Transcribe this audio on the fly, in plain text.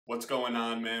What's going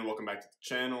on, man? Welcome back to the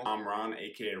channel. I'm Ron,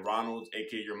 aka Ronald,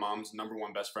 aka your mom's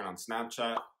 #1 best friend on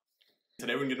Snapchat.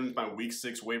 Today we're gonna get into my week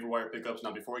 6 waiver wire pickups.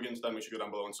 Now before we get into that, make sure you go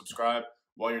down below and subscribe.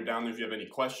 While you're down there, if you have any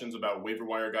questions about waiver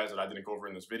wire guys that I didn't go over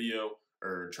in this video,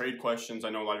 or trade questions, I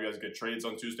know a lot of you guys get trades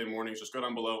on Tuesday mornings, just go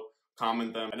down below,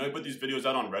 comment them. I know I put these videos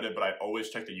out on Reddit, but I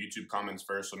always check the YouTube comments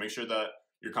first, so make sure that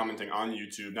you're commenting on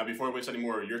YouTube. Now before I waste any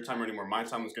more of your time or any more of my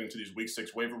time, let's get into these week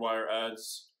 6 waiver wire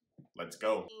ads. Let's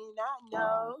go. I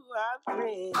know I'm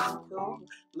critical.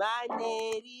 My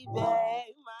nitty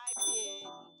bag, my kitty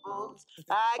boots.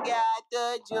 I got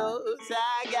the juice,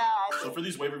 I got. So for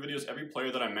these waiver videos, every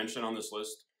player that I mentioned on this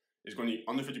list is going to be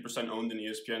under 50% owned in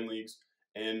ESPN leagues.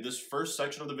 And this first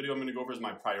section of the video I'm going to go over is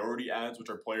my priority ads, which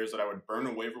are players that I would burn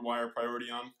a waiver wire priority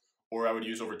on, or I would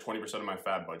use over 20% of my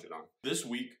FAB budget on. This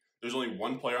week, there's only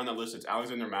one player on that list. It's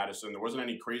Alexander Mattison. There wasn't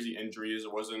any crazy injuries.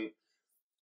 There wasn't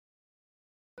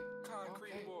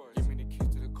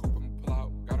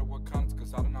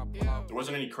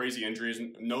any crazy injuries.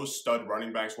 No stud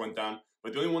running backs went down.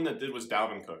 But the only one that did was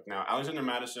Dalvin Cook. Now, Alexander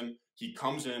Mattison, he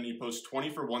comes in, he posts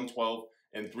 20 for 112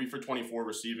 and 3 for 24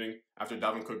 receiving after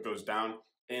Dalvin Cook goes down.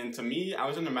 And to me,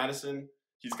 Alexander Mattison,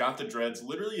 he's got the dreads.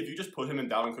 Literally, if you just put him in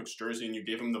Dalvin Cook's jersey and you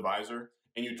gave him the visor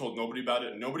and you told nobody about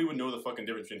it, nobody would know the fucking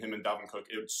difference between him and Dalvin Cook.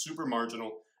 It's super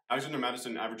marginal. Alexander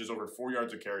Mattison averages over 4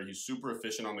 yards a carry. He's super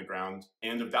efficient on the ground.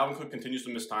 And if Dalvin Cook continues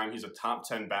to miss time, he's a top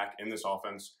 10 back in this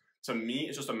offense. To me,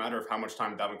 it's just a matter of how much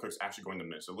time Dalvin Cook's actually going to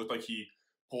miss. It looked like he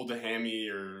pulled a hammy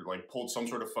or like pulled some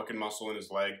sort of fucking muscle in his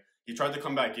leg. He tried to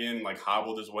come back in, like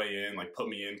hobbled his way in, like put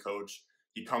me in, coach.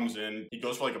 He comes in, he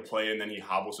goes for like a play, and then he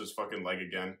hobbles his fucking leg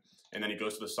again. And then he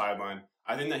goes to the sideline.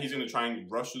 I think that he's going to try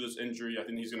and rush through this injury. I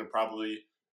think he's going to probably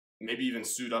maybe even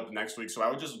suit up next week. So I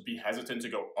would just be hesitant to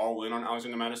go all in on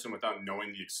Alexander Mattison without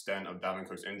knowing the extent of Dalvin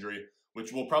Cook's injury,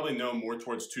 which we'll probably know more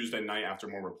towards Tuesday night after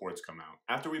more reports come out.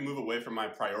 After we move away from my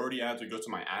priority ads, we go to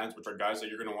my ads, which are guys that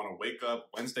you're going to want to wake up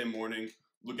Wednesday morning,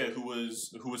 look at who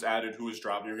was added, who was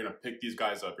dropped. You're going to pick these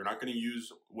guys up. You're not going to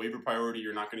use waiver priority.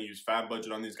 You're not going to use FAB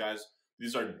budget on these guys.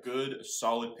 These are good,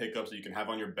 solid pickups that you can have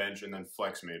on your bench and then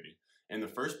flex maybe. And the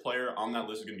first player on that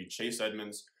list is going to be Chase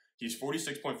Edmonds. He's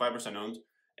 46.5% owned.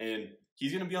 And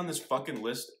he's going to be on this fucking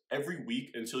list every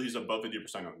week until he's above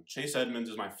 50% owned. Chase Edmonds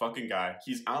is my fucking guy.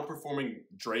 He's outperforming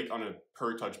Drake on a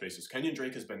per touch basis. Kenyon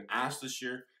Drake has been ass this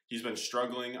year. He's been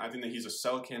struggling. I think that he's a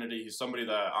sell candidate. He's somebody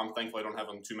that I'm thankful I don't have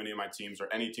on too many of my teams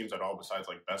or any teams at all besides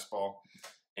like best ball.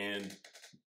 And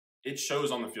it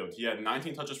shows on the field. He had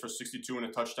 19 touches for 62 and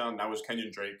a touchdown. That was Kenyon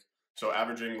Drake. So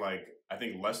averaging like, I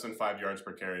think less than 5 yards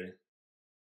per carry.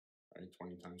 All right,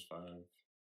 20 times 5.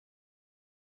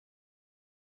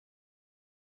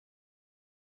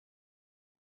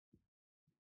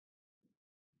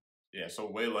 Yeah, so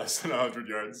way less than 100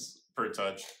 yards per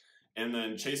touch. And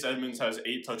then Chase Edmonds has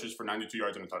 8 touches for 92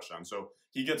 yards and a touchdown. So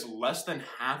he gets less than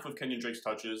half of Kenyon Drake's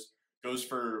touches, goes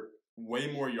for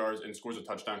way more yards, and scores a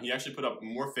touchdown. He actually put up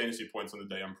more fantasy points on the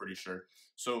day, I'm pretty sure.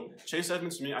 So Chase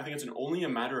Edmonds, to me, I think it's only a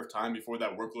matter of time before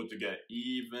that workload to get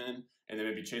even, and then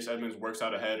maybe Chase Edmonds works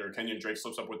out ahead or Kenyon Drake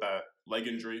slips up with that leg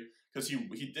injury. Because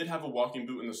he did have a walking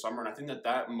boot in the summer, and I think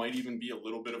that might even be a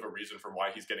little bit of a reason for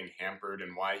why he's getting hampered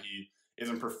and why he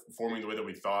isn't performing the way that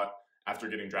we thought after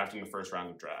getting drafted in the first round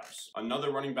of drafts. Another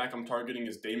running back I'm targeting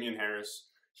is Damian Harris.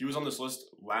 He was on this list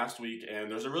last week, and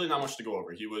there's really not much to go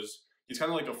over. He's kind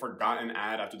of like a forgotten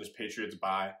ad after this Patriots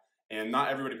bye, and not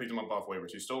everybody picked him up off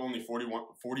waivers. He's still only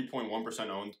 40.1%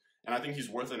 owned, and I think he's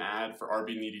worth an ad for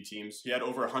RB needy teams. He had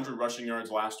over 100 rushing yards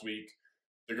last week.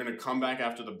 They're going to come back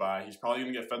after the bye. He's probably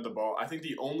going to get fed the ball. I think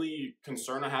the only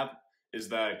concern I have is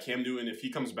that Cam Newton, if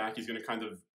he comes back, he's going to kind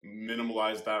of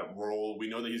minimalize that role. We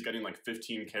know that he's getting like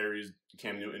 15 carries,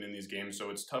 Cam Newton, in these games,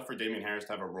 so it's tough for Damian Harris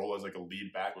to have a role as like a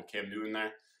lead back with Cam Newton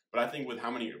there. But I think with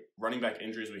how many running back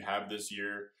injuries we have this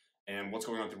year and what's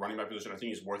going on with the running back position, I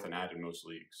think he's worth an ad in most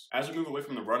leagues. As we move away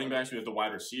from the running backs, we have the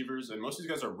wide receivers, and most of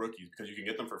these guys are rookies because you can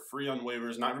get them for free on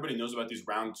waivers. Not everybody knows about these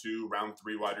round 2, round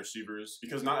 3 wide receivers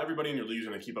because not everybody in your league is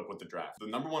going to keep up with the draft. The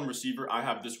 #1 receiver I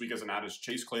have this week as an ad is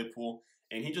Chase Claypool,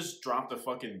 and he just dropped a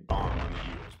fucking bomb on the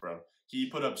Eagles, bro. He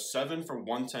put up 7 for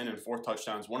 110 and 4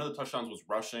 touchdowns. One of the touchdowns was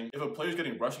rushing. If a player's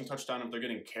getting rushing touchdown, if they're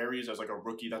getting carries as like a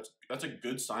rookie, that's a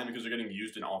good sign because they're getting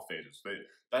used in all phases.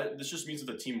 This just means that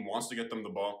the team wants to get them the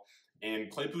ball. And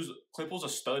Claypool's a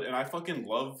stud, and I fucking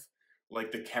love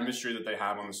like the chemistry that they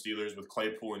have on the Steelers with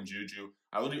Claypool and Juju.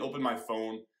 I literally opened my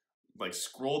phone, like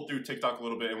scrolled through TikTok a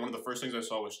little bit, and one of the first things I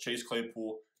saw was Chase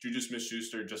Claypool, Juju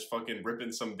Smith-Schuster just fucking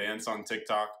ripping some dance on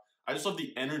TikTok. I just love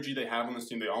the energy they have on this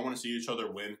team. They all want to see each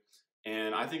other win.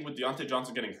 And I think with Deontay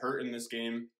Johnson getting hurt in this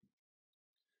game,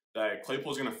 that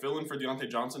Claypool is going to fill in for Deontay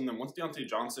Johnson. Then once Deontay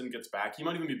Johnson gets back, he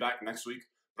might even be back next week.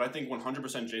 But I think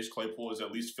 100% Chase Claypool is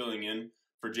at least filling in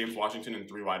for James Washington in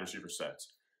 3 wide receiver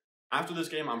sets. After this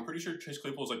game, I'm pretty sure Chase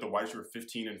Claypool is like the wide receiver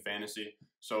 15 in fantasy.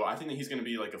 So I think that he's going to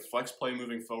be like a flex play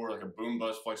moving forward, like a boom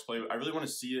bust flex play. I really want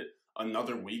to see it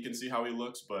another week and see how he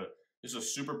looks. But he's a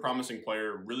super promising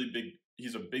player, really big.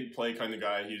 He's a big play kind of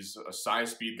guy. He's a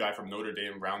size speed guy from Notre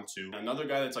Dame, round 2. Another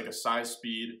guy that's like a size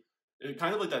speed,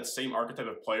 kind of like that same archetype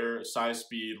of player, size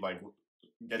speed, like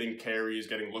getting carries,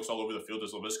 getting looks all over the field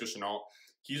as Laviska Shenault.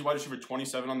 He's wide receiver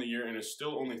 27 on the year and is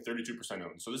still only 32%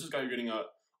 owned. So this is a guy you're getting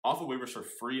off of waivers for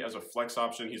free as a flex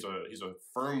option. He's a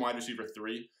firm wide receiver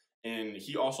 3, and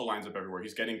he also lines up everywhere.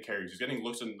 He's getting carries. He's getting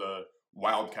looks in the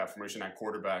wildcat formation at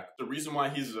quarterback. The reason why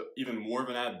he's even more of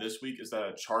an ad this week is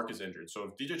that Chark is injured. So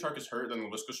if DJ Chark is hurt, then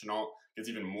Laviska Shenault gets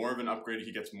even more of an upgrade.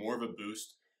 He gets more of a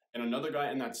boost. And another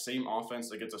guy in that same offense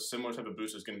that gets a similar type of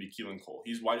boost is going to be Keelan Cole.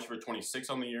 He's wide receiver 26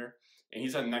 on the year, and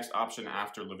he's that next option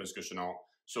after Laviska Shenault.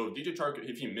 So DJ Chark,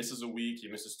 if he misses a week, he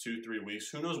misses 2-3 weeks,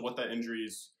 who knows what that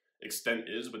injury's extent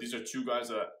is, but these are 2 guys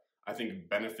that I think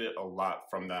benefit a lot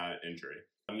from that injury.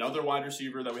 Another wide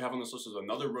receiver that we have on this list is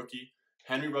another rookie,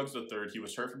 Henry Ruggs III. He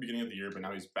was hurt for the beginning of the year, but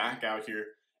now he's back out here,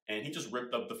 and he just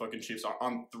ripped up the fucking Chiefs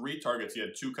on 3 targets. He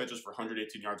had 2 catches for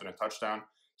 118 yards and a touchdown.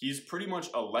 He's pretty much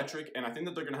electric, and I think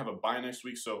that they're going to have a bye next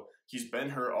week, so he's been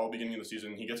hurt all beginning of the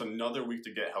season. He gets another week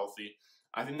to get healthy.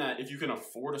 I think that if you can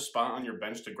afford a spot on your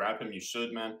bench to grab him, you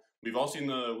should, man. We've all seen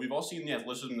the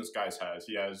athleticism this guy has.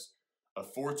 He has a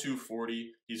 4.2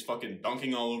 40. He's fucking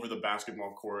dunking all over the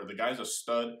basketball court. The guy's a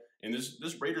stud, and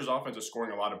this Raiders offense is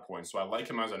scoring a lot of points. So I like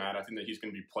him as an ad. I think that he's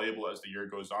going to be playable as the year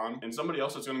goes on. And somebody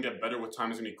else that's going to get better with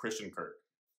time is going to be Christian Kirk.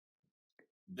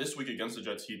 This week against the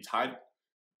Jets, he tied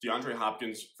DeAndre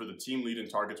Hopkins for the team lead in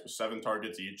targets with 7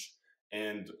 targets each.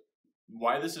 And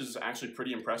why this is actually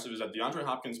pretty impressive is that DeAndre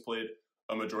Hopkins played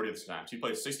a majority of the snaps. He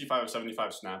played 65 of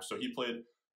 75 snaps, so he played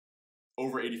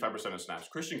over 85% of snaps.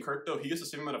 Christian Kirk, though, he gets the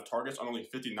same amount of targets on only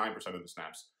 59% of the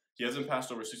snaps. He hasn't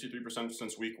passed over 63%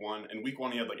 since week 1. In week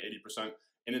 1, he had like 80%,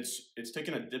 and it's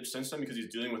taken a dip since then because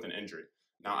he's dealing with an injury.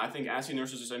 Now, I think as he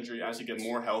nurses his injury, as he gets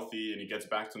more healthy and he gets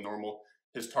back to normal,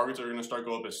 his targets are going to start to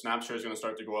go up, his snap share is going to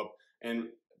start to go up, and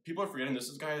people are forgetting this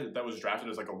is a guy that was drafted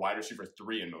as like a wide receiver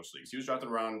 3 in most leagues. He was drafted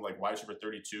around like wide receiver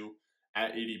 32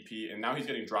 at ADP, and now he's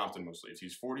getting dropped in most leagues.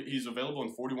 He's available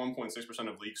in 41.6%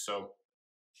 of leagues, so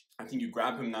I think you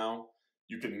grab him now.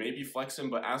 You could maybe flex him,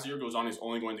 but as the year goes on, he's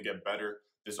only going to get better.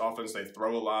 This offense, they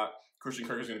throw a lot. Christian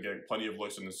Kirk is going to get plenty of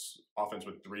looks in this offense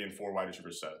with 3 and 4 wide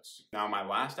receiver sets. Now, my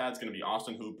last ad is going to be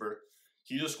Austin Hooper.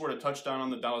 He just scored a touchdown on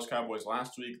the Dallas Cowboys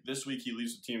last week. This week, he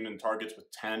leads the team in targets with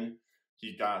 10.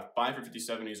 He got 5 for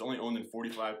 57. He's only owned in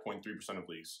 45.3% of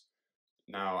leagues.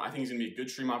 Now, I think he's going to be a good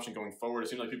stream option going forward. It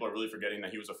seems like people are really forgetting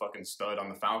that he was a fucking stud on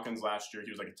the Falcons last year.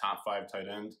 He was like a top 5 tight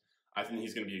end. I think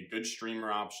he's going to be a good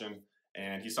streamer option,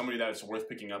 and he's somebody that it's worth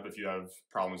picking up if you have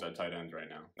problems at tight end right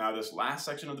now. Now, this last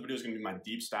section of the video is going to be my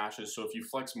deep stashes. So if you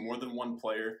flex more than 1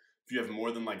 player, if you have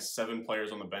more than like 7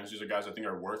 players on the bench, these are guys I think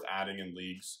are worth adding in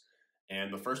leagues.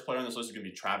 And the first player on this list is going to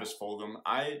be Travis Fulgham.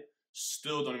 I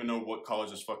still don't even know what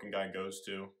college this fucking guy goes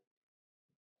to.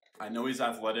 I know he's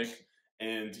athletic,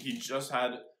 and he just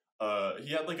had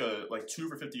he had like 2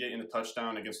 for 58 in a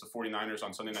touchdown against the 49ers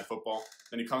on Sunday Night Football.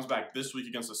 Then he comes back this week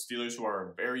against the Steelers, who are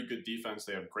a very good defense.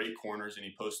 They have great corners, and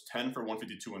he posts 10 for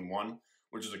 152 and 1,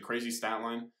 which is a crazy stat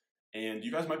line. And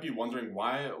you guys might be wondering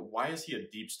why is he a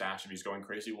deep stash if he's going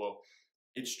crazy? Well,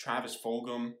 it's Travis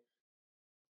Fulgham.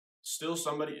 Still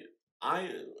somebody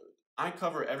I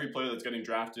cover every player that's getting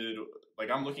drafted.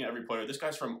 Like, I'm looking at every player. This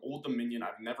guy's from Old Dominion.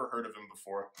 I've never heard of him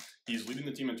before. He's leading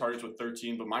the team in targets with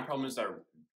 13, but my problem is that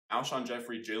Alshon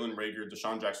Jeffrey, Jalen Reagor,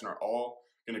 Deshaun Jackson are all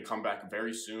going to come back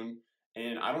very soon.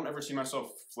 And I don't ever see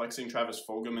myself flexing Travis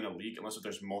Fulgham in a league unless if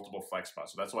there's multiple flex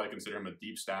spots. So that's why I consider him a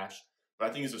deep stash. But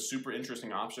I think he's a super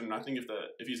interesting option. And I think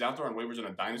if he's out there on waivers in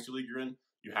a dynasty league you're in,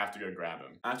 you have to go grab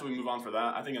him. After we move on for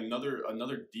that, I think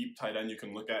another deep tight end you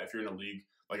can look at if you're in a league,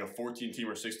 like a 14-team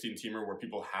or 16-teamer where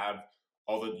people have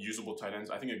all the usable tight ends.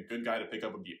 I think a good guy to pick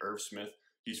up would be Irv Smith.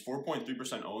 He's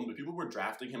 4.3% owned, but people were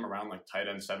drafting him around like tight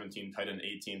end 17, tight end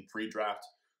 18 pre-draft.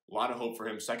 A lot of hope for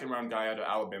him. Second-round guy out of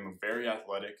Alabama, very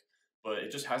athletic, but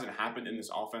it just hasn't happened in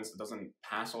this offense that doesn't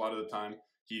pass a lot of the time.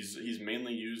 He's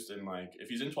mainly used in, like, if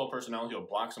he's in 12 personnel, he'll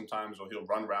block sometimes or he'll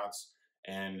run routes.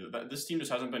 And this team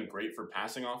just hasn't been great for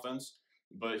passing offense,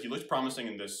 but he looks promising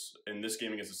in this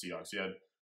game against the Seahawks. He had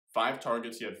 5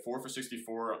 targets. He had 4 for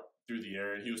 64 through the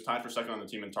air. He was tied for second on the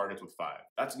team in targets with 5.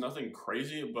 That's nothing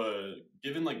crazy, but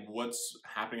given like what's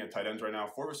happening at tight ends right now,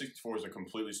 4 for 64 is a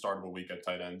completely startable week at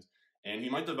tight end, and he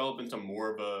might develop into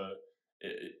more of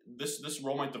This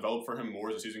role might develop for him more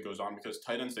as the season goes on because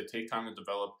tight ends, they take time to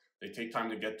develop, they take time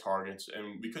to get targets,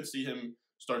 and we could see him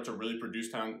start to really produce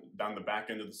down the back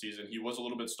end of the season. He was a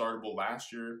little bit startable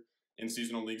last year in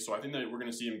seasonal leagues, so I think that we're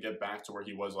going to see him get back to where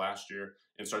he was last year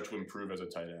and start to improve as a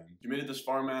tight end. If you made it this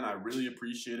far, man, I really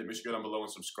appreciate it. Make sure you go down below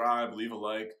and subscribe, leave a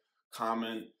like,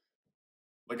 comment.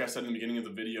 Like I said in the beginning of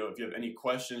the video, if you have any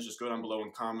questions, just go down below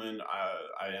and comment.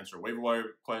 I answer waiver wire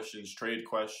questions, trade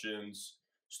questions,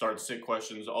 start-sit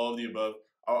questions, all of the above.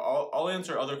 I'll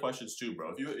answer other questions too,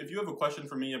 bro. If you have a question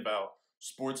for me about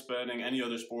sports betting, any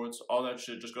other sports, all that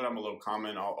shit, just go down below,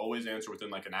 comment. I'll always answer within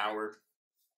like an hour.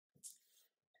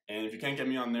 And if you can't get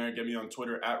me on there, get me on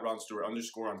Twitter at @RonStewart_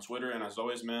 on Twitter. And as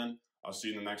always, man, I'll see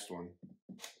you in the next one.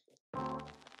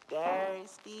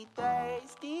 Thirsty,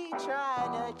 thirsty,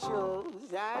 trying to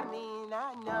choose. I mean,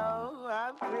 I know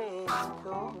I'm pretty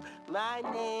cool. My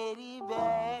nitty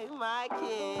bag, my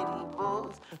kitty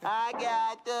boots. I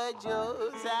got the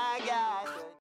juice, I got the